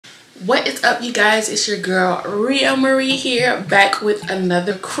What is up, you guys? It's your girl Emeril here, back with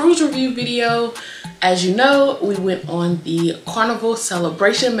another cruise review video. As you know, we went on the Carnival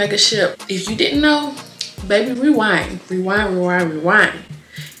celebration mega ship. If you didn't know, baby, rewind.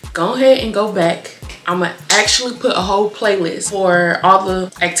 Go ahead and go back. I'm gonna actually put a whole playlist for all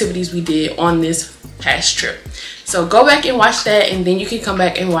the activities we did on this past trip. So go back and watch that, and then you can come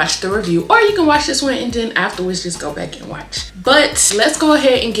back and watch the review, or you can watch this one and then afterwards just go back and watch. But let's go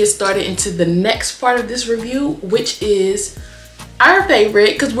ahead and get started into the next part of this review, which is our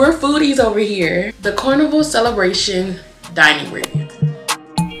favorite, because we're foodies over here, the Carnival celebration dining review.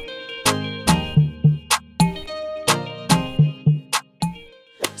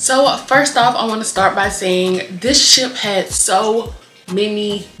 So first off, I want to start by saying this ship had so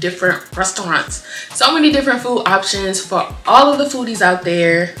many different restaurants, so many different food options for all of the foodies out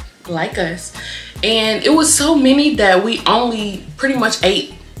there like us, and it was so many that we only pretty much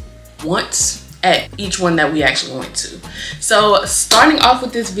ate once at each one that we actually went to. So starting off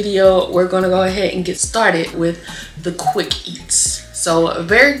with this video, we're gonna go ahead and get started with the quick eats. So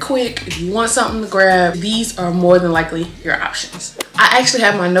very quick, if you want something to grab, these are more than likely your options. I actually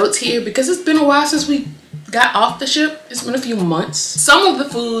have my notes here because it's been a while since we got off the ship. It's been a few months. Some of the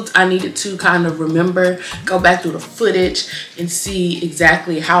foods I needed to kind of remember, go back through the footage and see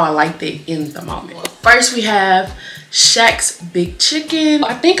exactly how I liked it in the moment. First, we have Shaq's Big Chicken.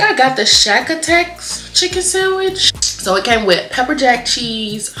 I think I got the Shaq Attacks chicken sandwich. So it came with pepper jack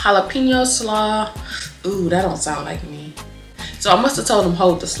cheese, jalapeno slaw. Ooh, that don't sound like me. So I must have told them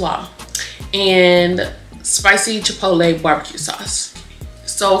hold the slaw. And spicy chipotle barbecue sauce.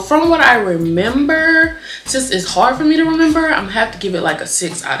 So from what I remember, since it's hard for me to remember, I'm gonna have to give it like a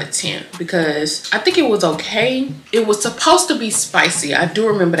 6 out of 10 because I think it was okay. It was supposed to be spicy, I do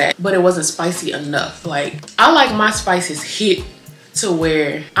remember that, but it wasn't spicy enough. Like, I like my spices hit to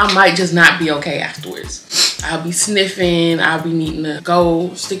where I might just not be okay afterwards. I'll be sniffing, I'll be needing to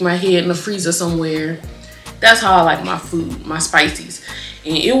go stick my head in the freezer somewhere. That's how I like my food, my spices.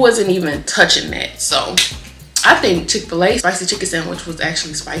 And it wasn't even touching that, so I think Chick-fil-A spicy chicken sandwich was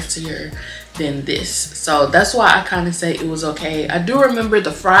actually spicier than this. So that's why I kind of say it was okay. I do remember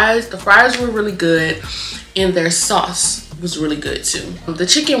the fries. The fries were really good, and their sauce was really good too. The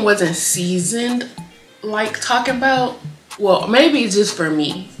chicken wasn't seasoned like talking about. Well, maybe it's just for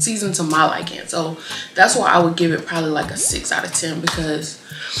me, seasoned to my liking. So that's why I would give it probably like a 6 out of 10 because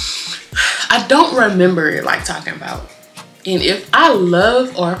I don't remember it like talking about. And if I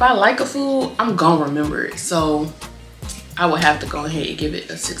love or if I like a food, I'm gonna remember it. So I would have to go ahead and give it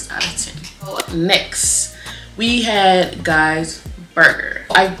a 6 out of 10. So next, we had Guy's Burger.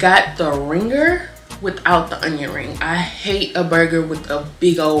 I got the ringer without the onion ring. I hate a burger with a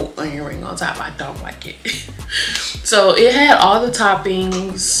big old onion ring on top. I don't like it. So it had all the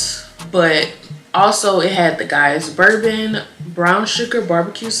toppings, but also it had the Guy's bourbon, brown sugar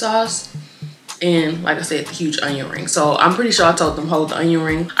barbecue sauce, and like I said, the huge onion ring. So I'm pretty sure I told them hold the onion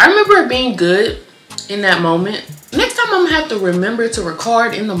ring. I remember it being good in that moment. Next time I'm gonna have to remember to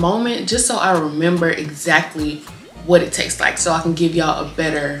record in the moment just so I remember exactly what it tastes like so I can give y'all a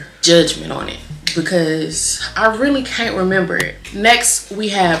better judgment on it because I really can't remember it. Next, we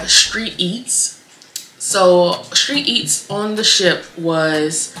have Street Eats. So Street Eats on the ship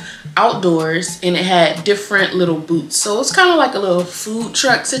was outdoors and it had different little booths. So it's kind of like a little food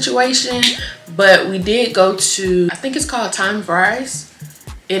truck situation, but we did go to, I think it's called Time Fries,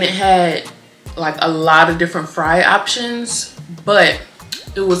 and it had like a lot of different fry options, but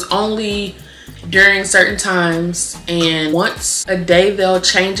it was only during certain times, and once a day they'll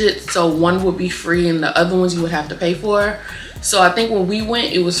change it so one would be free and the other ones you would have to pay for. So I think when we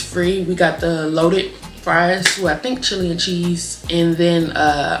went, it was free. We got the loaded fries with I think chili and cheese, and then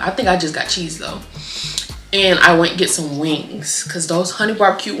I think I just got cheese though. And I went get some wings because those honey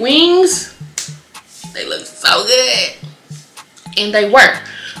barbecue wings, they look so good, and they were.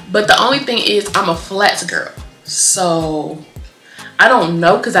 But the only thing is I'm a flats girl, so I don't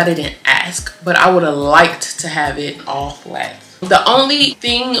know because I didn't ask, but I would have liked to have it all flat. The only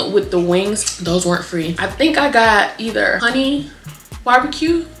thing with the wings, those weren't free. I think I got either honey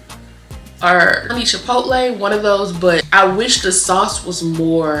barbecue or honey chipotle, one of those, but I wish the sauce was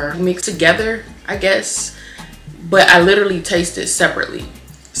more mixed together, I guess. But I literally taste it separately.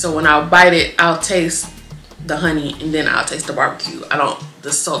 So when I bite it, I'll taste the honey and then I'll taste the barbecue.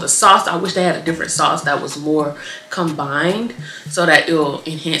 So the sauce, I wish they had a different sauce that was more combined so that it'll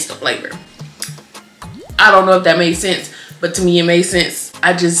enhance the flavor. I don't know if that made sense, but to me it made sense.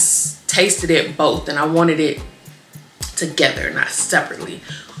 I just tasted it both and I wanted it together, not separately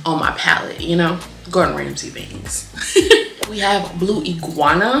on my palate, you know? Gordon Ramsay things. we have Blue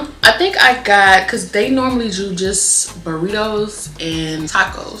Iguana. I think I got, because they normally do just burritos and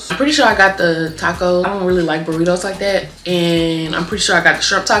tacos. I'm pretty sure I got the tacos. I don't really like burritos like that. And I'm pretty sure I got the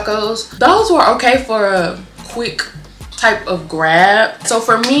shrimp tacos. Those were okay for a quick type of grab. So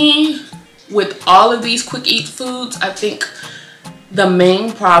for me, with all of these quick eat foods, I think the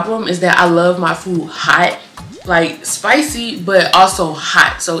main problem is that I love my food hot. Like spicy, but also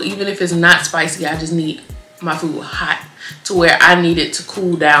hot. So even if it's not spicy, I just need my food hot to where I need it to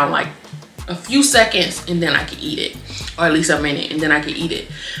cool down like a few seconds and then I can eat it, or at least a minute and then I can eat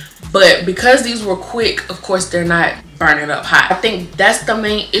it. But because these were quick, of course they're not burning up hot. I think that's the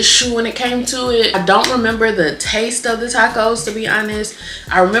main issue when it came to it. I don't remember the taste of the tacos, to be honest.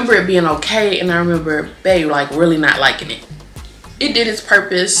 I remember it being okay, and I remember babe like really not liking it. It did its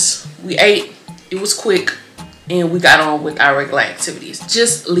purpose. We ate, it was quick, and we got on with our regular activities.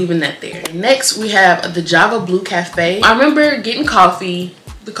 Just leaving that there. Next, we have the Java Blue Cafe. I remember getting coffee.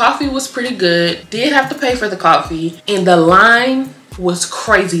 The coffee was pretty good. Did have to pay for the coffee, and the line was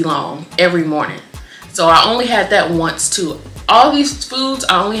crazy long every morning. So I only had that once too. All these foods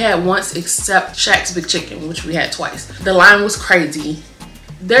I only had once except Shaq's Big Chicken, which we had twice. The line was crazy.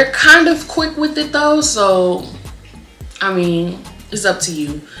 They're kind of quick with it though, so I mean, it's up to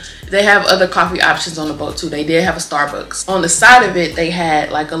you. They have other coffee options on the boat too. They did have a Starbucks. On the side of it, they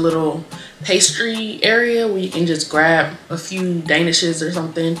had like a little pastry area where you can just grab a few danishes or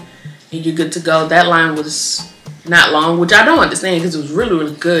something and you're good to go. That line was not long, which I don't understand because it was really,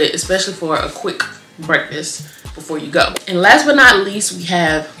 really good, especially for a quick breakfast before you go. And last but not least, we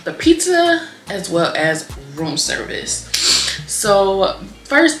have the pizza as well as room service. So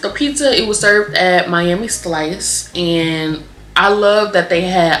first, the pizza, it was served at Miami Slice, and I love that they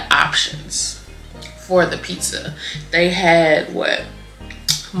had options for the pizza. They had what?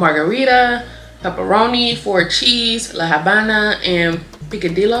 Margarita, pepperoni, 4 cheese, La Habana, and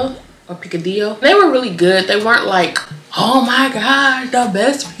picadillo or picadillo. They were really good. They weren't like, oh my god, the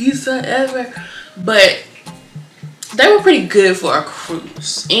best pizza ever, but they were pretty good for a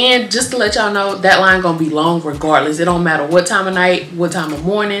cruise. And just to let y'all know, that line gonna be long regardless. It don't matter what time of night, what time of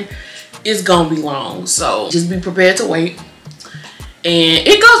morning, it's gonna be long. So just be prepared to wait. And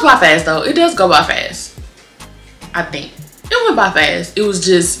it goes by fast though. It does go by fast. I think it went by fast. It was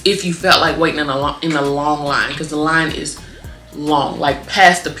just if you felt like waiting in a long line, because the line is long, like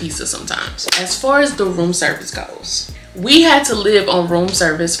past the pizza sometimes. As far as the room service goes, we had to live on room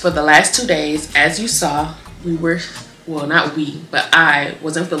service for the last 2 days. As you saw, we were, well, not we, but I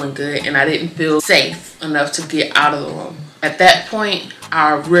wasn't feeling good and I didn't feel safe enough to get out of the room. At that point,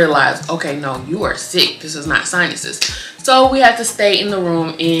 I realized, okay, no, you are sick. This is not sinuses. So we had to stay in the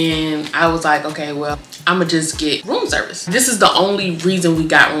room, and I was like, okay, well, I'm gonna just get room service. This is the only reason we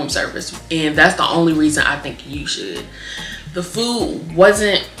got room service, and that's the only reason I think you should. The food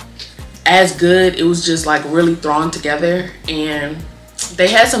wasn't as good. It was just like really thrown together, and they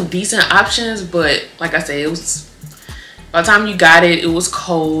had some decent options, but like I said, it was, by the time you got it, it was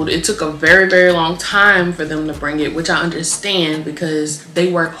cold. It took a very, very long time for them to bring it, which I understand because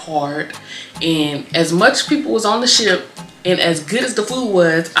they work hard. And as much people was on the ship and as good as the food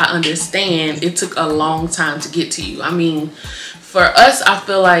was, I understand it took a long time to get to you. I mean, for us, I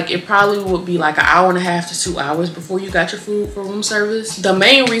feel like it probably would be like 1.5 hours to 2 hours before you got your food for room service. The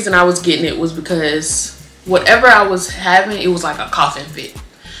main reason I was getting it was because whatever I was having, it was like a coughing fit.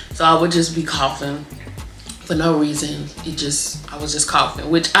 So I would just be coughing for no reason. I was just coughing,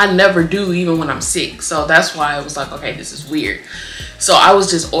 which I never do even when I'm sick. So that's why I was like, okay, this is weird. So I was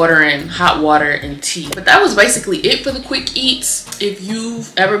just ordering hot water and tea. But that was basically it for the quick eats. If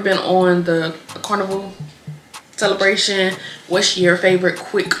you've ever been on the Carnival celebration, what's your favorite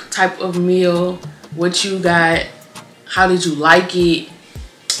quick type of meal? What you got? How did you like it?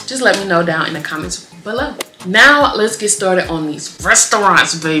 Just let me know down in the comments below. Now let's get started on these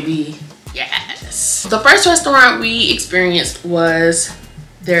restaurants, baby. Yes. The first restaurant we experienced was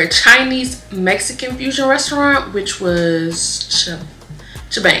their Chinese Mexican fusion restaurant, which was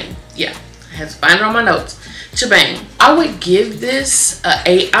Chibang. Yeah, I had to find it on my notes. Chibang. I would give this a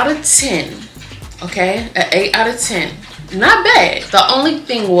 8 out of 10. Okay, an 8 out of 10. Not bad. The only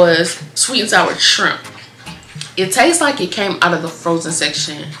thing was sweet and sour shrimp. It tastes like it came out of the frozen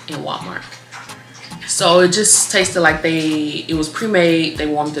section in Walmart. So it just tasted like it was pre-made, they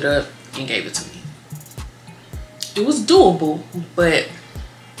warmed it up and gave it to me. It was doable, but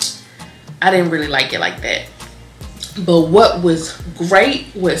I didn't really like it like that. But what was great,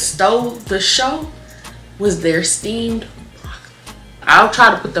 what stole the show, was their steamed broccoli. I'll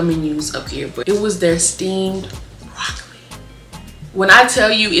try to put the menus up here, but it was their steamed broccoli. When I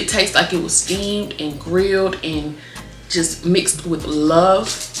tell you it tastes like it was steamed and grilled and just mixed with love.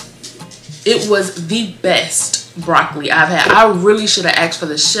 It was the best broccoli I've had. I really should have asked for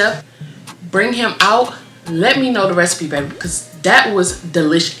the chef. Bring him out. Let me know the recipe, baby, because that was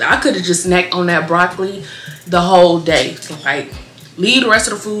delicious. I could have just snacked on that broccoli the whole day. Like, leave the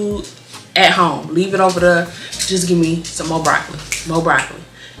rest of the food at home. Leave it over there. Just give me some more broccoli. More broccoli.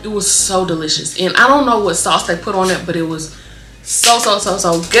 It was so delicious. And I don't know what sauce they put on it, but it was so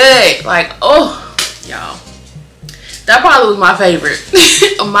good. Like, oh, y'all. That probably was my favorite.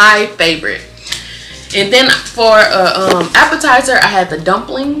 My favorite. And then for appetizer, I had the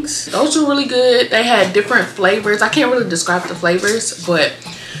dumplings. Those were really good. They had different flavors. I can't really describe the flavors, but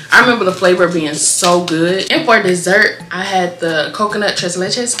I remember the flavor being so good. And for dessert, I had the coconut tres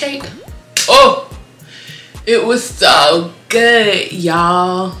leches cake. Oh, it was so good,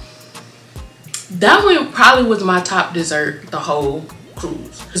 y'all. That one probably was my top dessert the whole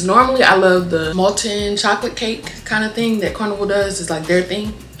cruise. Because normally I love the molten chocolate cake kind of thing that Carnival does. It's like their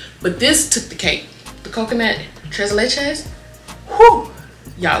thing. But this took the cake. The coconut tres leches. Whew.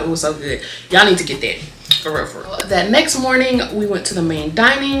 Y'all, it was so good. Y'all need to get that. For real, for real. That next morning, we went to the main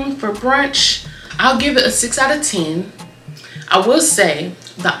dining for brunch. I'll give it a 6 out of 10. I will say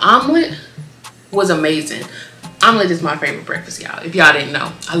the omelet was amazing. Omelet is my favorite breakfast, y'all. If y'all didn't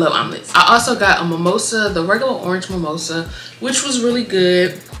know, I love omelets. I also got a mimosa, the regular orange mimosa, which was really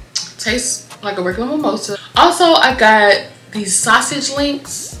good. Tastes like a regular mimosa. Also, I got these sausage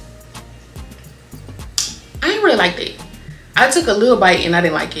links. I didn't really like it. I took a little bite and I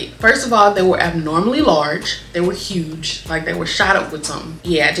didn't like it. First of all, they were abnormally large. They were huge, like they were shot up with something.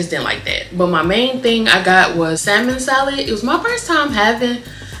 Yeah, I just didn't like that. But my main thing I got was salmon salad. It was my first time having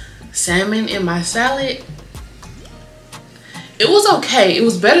salmon in my salad. It was okay. It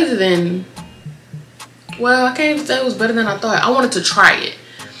was better than, well, I can't even say it was better than I thought. I wanted to try it.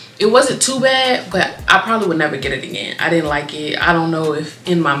 It wasn't too bad, but I probably would never get it again. I didn't like it. I don't know if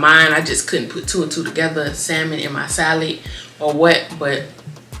in my mind I just couldn't put 2 and 2 together, salmon in my salad or what, but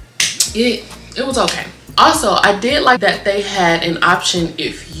it was okay. Also, I did like that they had an option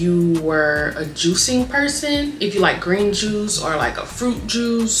if you were a juicing person, if you like green juice or like a fruit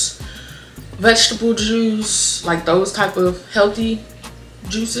juice, vegetable juice, like those type of healthy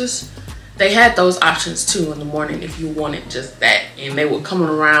juices. They had those options too in the morning if you wanted just that, and they were coming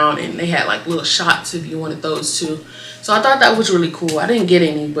around and they had like little shots if you wanted those too. So I thought that was really cool. I didn't get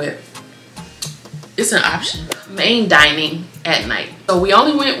any, but it's an option. Main dining at night. So we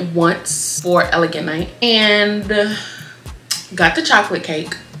only went once for elegant night and got the chocolate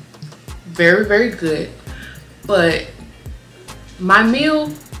cake. Very good. But my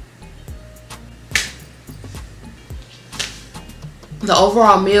meal, the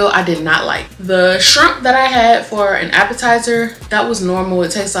overall meal, I did not like. The shrimp that I had for an appetizer, that was normal.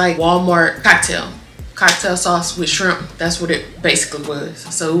 It tastes like Walmart cocktail sauce with shrimp. That's what it basically was.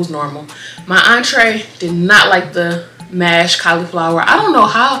 So it was normal. My entree, did not like the mashed cauliflower. I don't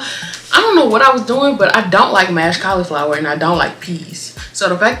know what I was doing, but I don't like mashed cauliflower and I don't like peas. So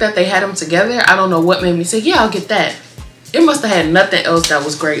the fact that they had them together, I don't know what made me say, yeah, I'll get that. It must have had nothing else that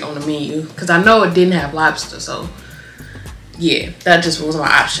was great on the menu, because I know it didn't have lobster. So yeah, that just was my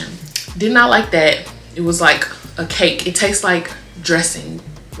option. Did not like that. It was like a cake. It tastes like dressing,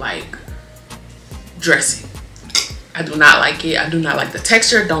 like dressing. I do not like it. I do not like the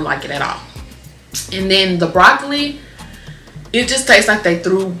texture. Don't like it at all. And then the broccoli, it just tastes like they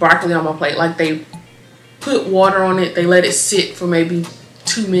threw broccoli on my plate. Like they put water on it. They let it sit for maybe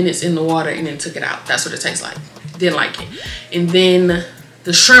 2 minutes in the water and then took it out. That's what it tastes like. Didn't like it. And then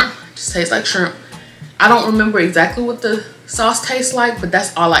the shrimp just tastes like shrimp. I don't remember exactly what the sauce tastes like, but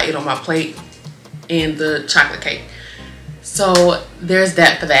that's all I ate on my plate, and the chocolate cake. So there's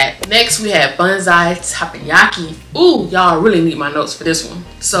that for that. Next we had Bonsai Tappenyaki. Ooh, y'all really need my notes for this one.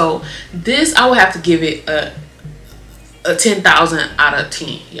 So this, I would have to give it a 10,000 out of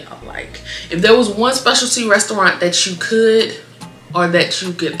 10, y'all. Like, if there was one specialty restaurant that you could, or that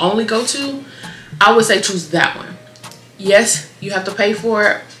you could only go to, I would say choose that one. Yes, you have to pay for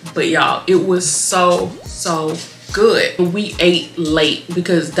it, but y'all, it was so good. We ate late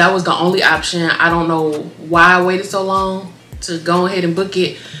because that was the only option. I don't know why I waited so long to go ahead and book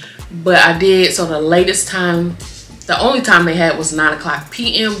it, but I did. So the latest time, the only time they had was 9:00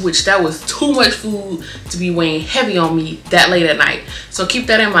 p.m, which that was too much food to be weighing heavy on me that late at night. So keep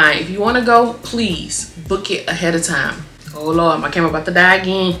that in mind. If you want to go, please book it ahead of time. Oh Lord, my camera about to die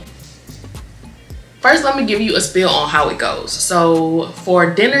again. First, let me give you a spiel on how it goes. So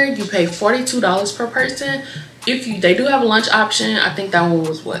for dinner, you pay $42 per person. They do have a lunch option. I think that one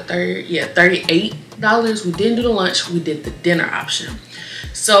was what, $38. We didn't do the lunch, we did the dinner option.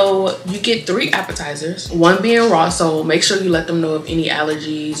 So you get 3 appetizers, 1 being raw, so make sure you let them know of any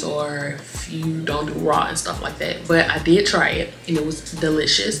allergies or if you don't do raw and stuff like that. But I did try it and it was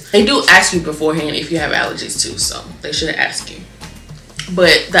delicious. They do ask you beforehand if you have allergies too, so they should ask you.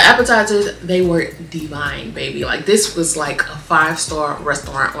 But the appetizers, they were divine, baby. Like, this was like a 5-star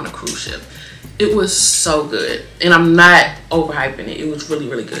restaurant on a cruise ship. It was so good, and I'm not overhyping it. It was really,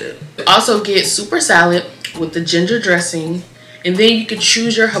 really good. You also get super salad with the ginger dressing, and then you can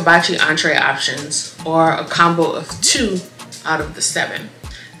choose your hibachi entree options or a combo of 2 out of the 7.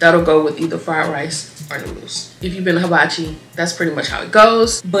 That'll go with either fried rice or noodles. If you've been to hibachi, that's pretty much how it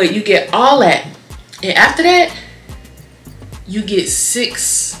goes. But you get all that, and after that, you get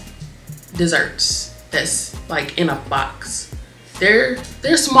 6 desserts that's like in a box. They're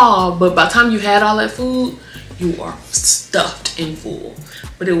small, but by the time you had all that food, you are stuffed and full.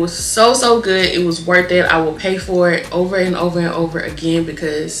 But it was so good. It was worth it. I will pay for it over and over and over again,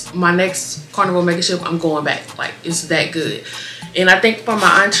 because my next Carnival mega ship, I'm going back. Like, it's that good. And I think for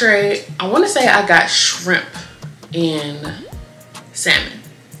my entree, I want to say I got shrimp and salmon.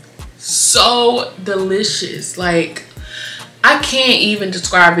 So delicious. Like, I can't even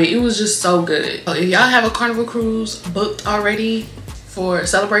describe it. It was just so good. If y'all have a Carnival cruise booked already for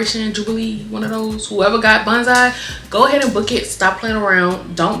Celebration, Jubilee, one of those, whoever got Bonsai, go ahead and book it. Stop playing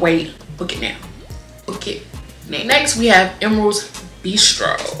around. Don't wait. Book it now. Book it now. Next, we have Emeril's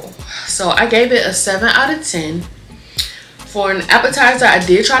Bistro. So I gave it a 7 out of 10. For an appetizer, I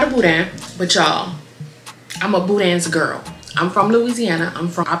did try the boudin, but y'all, I'm a boudin's girl. I'm from Louisiana. I'm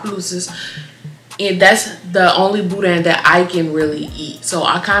from Opelousas. And that's the only boudin that I can really eat. So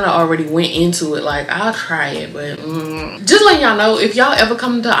I kind of already went into it like, I'll try it. But just letting y'all know, if y'all ever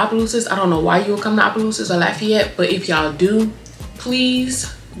come to Opelousas, I don't know why you would come to Opelousas or Lafayette, but if y'all do,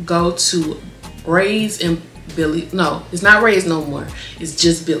 please go to Ray's and Billy. No, it's not Ray's no more. It's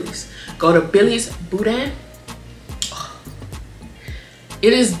just Billy's. Go to Billy's Boudin.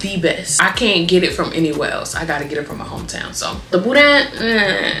 It is the best. I can't get it from anywhere else. I gotta get it from my hometown. So the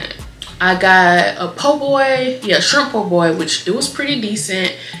boudin, I got a po' boy, yeah, shrimp po' boy, which it was pretty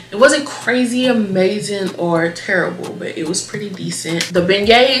decent. It wasn't crazy amazing or terrible, but it was pretty decent. The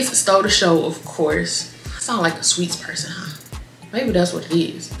beignets stole the show, of course. I sound like a sweets person, huh? Maybe that's what it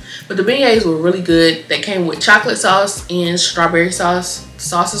is. But the beignets were really good. They came with chocolate sauce and strawberry sauce. The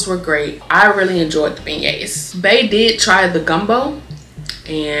sauces were great. I really enjoyed the beignets. Bae did try the gumbo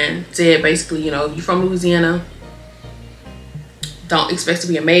and said basically, you know, if you're from Louisiana, don't expect to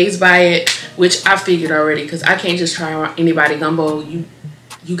be amazed by it, which I figured already, because I can't just try anybody gumbo. You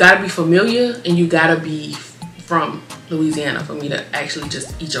gotta be familiar and you gotta be from Louisiana for me to actually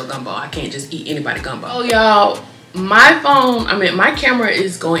just eat your gumbo. I can't just eat anybody gumbo. Oh y'all, my camera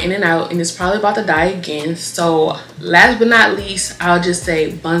is going in and out and it's probably about to die again. So last but not least, I'll just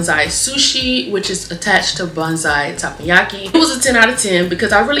say Bonsai Sushi, which is attached to Bonsai Tappenyaki. It was a 10 out of 10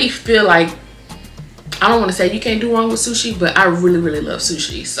 because I really feel like, I don't want to say you can't do wrong with sushi, but I really love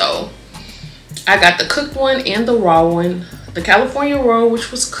sushi. So I got the cooked one and the raw one, the California roll,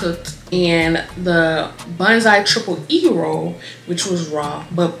 which was cooked, and the Bonsai Triple E roll, which was raw.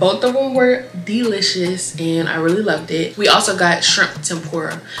 But both of them were delicious and I really loved it. We also got shrimp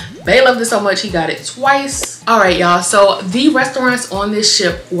tempura. Bae loved it so much he got it twice. All right, y'all, so the restaurants on this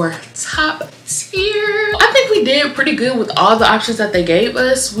ship were top tier. I think we did pretty good with all the options that they gave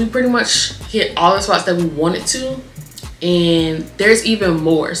us. We pretty much hit all the spots that we wanted to, and there's even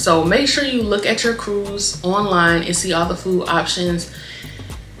more. So make sure you look at your cruise online and see all the food options.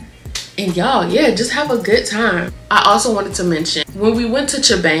 And y'all, yeah, just have a good time. I also wanted to mention, when we went to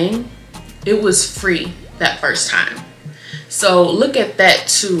Chibang, it was free that first time. So look at that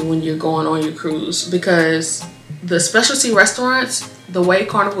too when you're going on your cruise, because the specialty restaurants, the way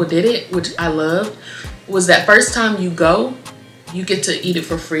Carnival did it, which I loved, was that first time you go, you get to eat it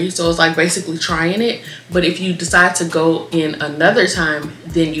for free. So it's like basically trying it. But if you decide to go in another time,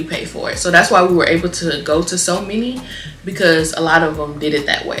 then you pay for it. So that's why we were able to go to so many, because a lot of them did it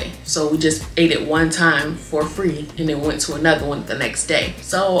that way. So we just ate it one time for free and then went to another one the next day.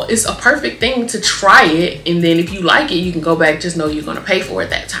 So it's a perfect thing to try it, and then if you like it, you can go back. Just know you're gonna pay for it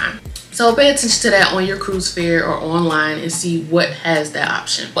that time. So pay attention to that on your cruise fare or online and see what has that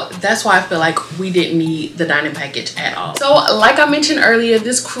option. But that's why I feel like we didn't need the dining package at all. So like I mentioned earlier,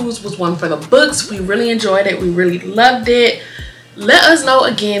 this cruise was one for the books. We really enjoyed it. We really loved it. Let us know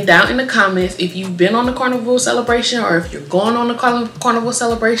again down in the comments if you've been on the Carnival celebration, or if you're going on the Carnival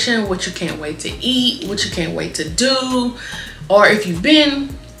celebration, what you can't wait to eat, what you can't wait to do, or if you've been,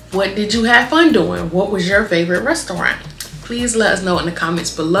 what did you have fun doing? What was your favorite restaurant? Please let us know in the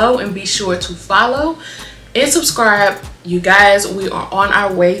comments below, and be sure to follow and subscribe. You guys, we are on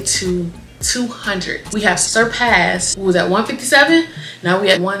our way to 200. We have surpassed, what was that, 157? Now we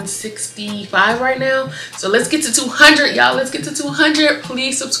at 165 right now. So let's get to 200, y'all. Let's get to 200.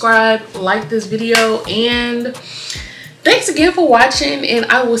 Please subscribe, like this video, and thanks again for watching, and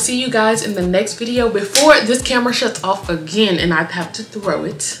I will see you guys in the next video before this camera shuts off again and I have to throw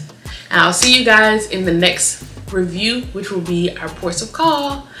it. And I'll see you guys in the next review, which will be our ports of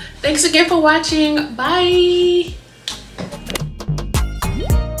call. Thanks again for watching. Bye.